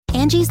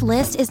Angie's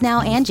List is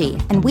now Angie,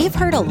 and we've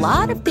heard a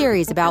lot of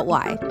theories about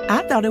why.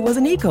 I thought it was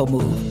an eco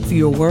move.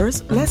 Fewer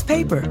words, less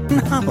paper.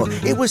 No,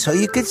 it was so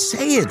you could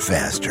say it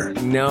faster.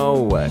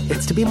 No,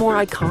 it's to be more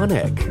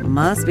iconic.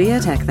 Must be a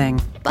tech thing.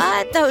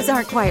 But those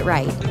aren't quite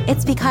right.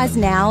 It's because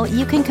now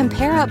you can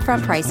compare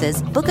upfront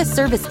prices, book a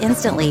service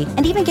instantly,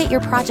 and even get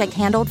your project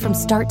handled from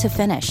start to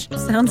finish.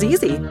 Sounds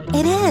easy.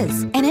 It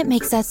is, and it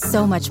makes us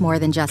so much more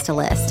than just a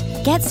list.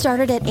 Get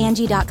started at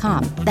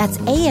Angie.com. That's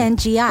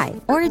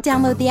ANGI, or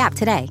download the app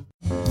today.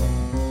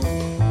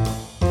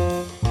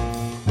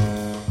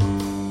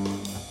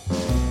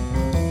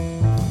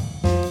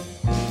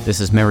 This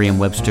is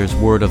Merriam-Webster's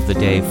Word of the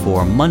Day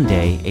for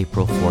Monday,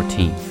 April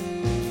 14th.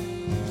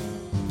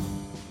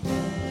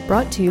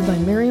 Brought to you by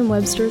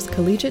Merriam-Webster's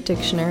Collegiate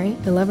Dictionary,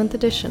 11th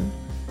edition.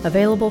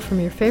 Available from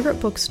your favorite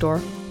bookstore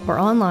or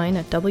online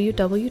at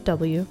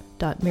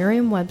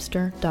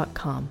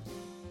www.merriam-webster.com.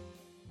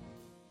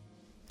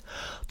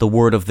 The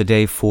word of the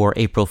day for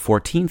April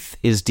 14th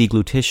is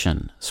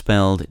deglutition,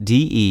 spelled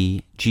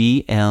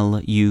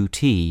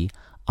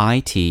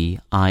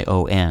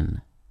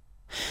D-E-G-L-U-T-I-T-I-O-N.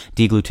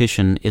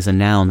 Deglutition is a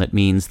noun that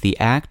means the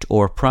act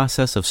or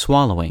process of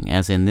swallowing,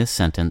 as in this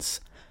sentence.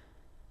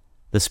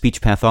 The speech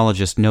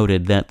pathologist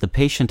noted that the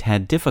patient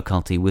had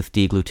difficulty with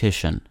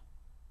deglutition.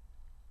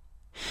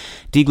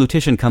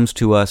 Deglutition comes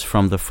to us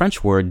from the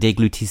French word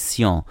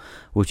déglutition,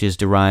 which is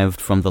derived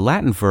from the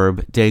Latin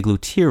verb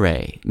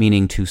deglutire,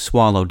 meaning to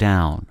swallow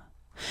down.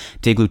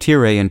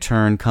 Deglutire, in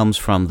turn, comes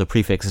from the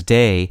prefix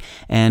de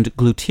and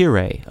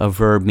glutire, a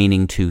verb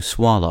meaning to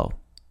swallow.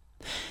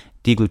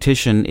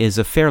 Deglutition is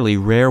a fairly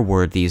rare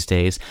word these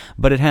days,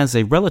 but it has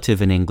a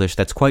relative in English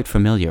that's quite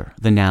familiar,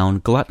 the noun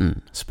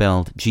glutton,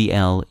 spelled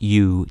G-L-U-T-T-O-N.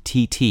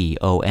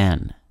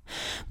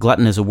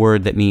 Glutton is a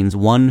word that means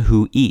one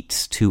who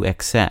eats to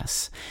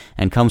excess,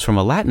 and comes from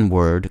a Latin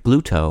word,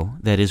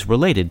 glutto, that is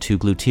related to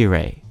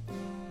glutire.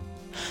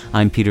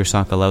 I'm Peter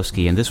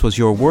Sokolowski, and this was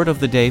your Word of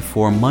the Day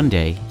for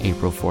Monday,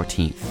 April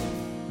 14th.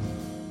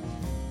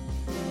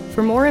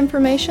 For more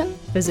information,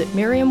 visit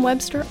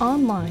Merriam-Webster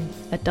online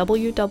at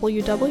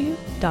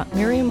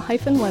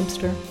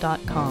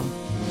www.merriam-webster.com.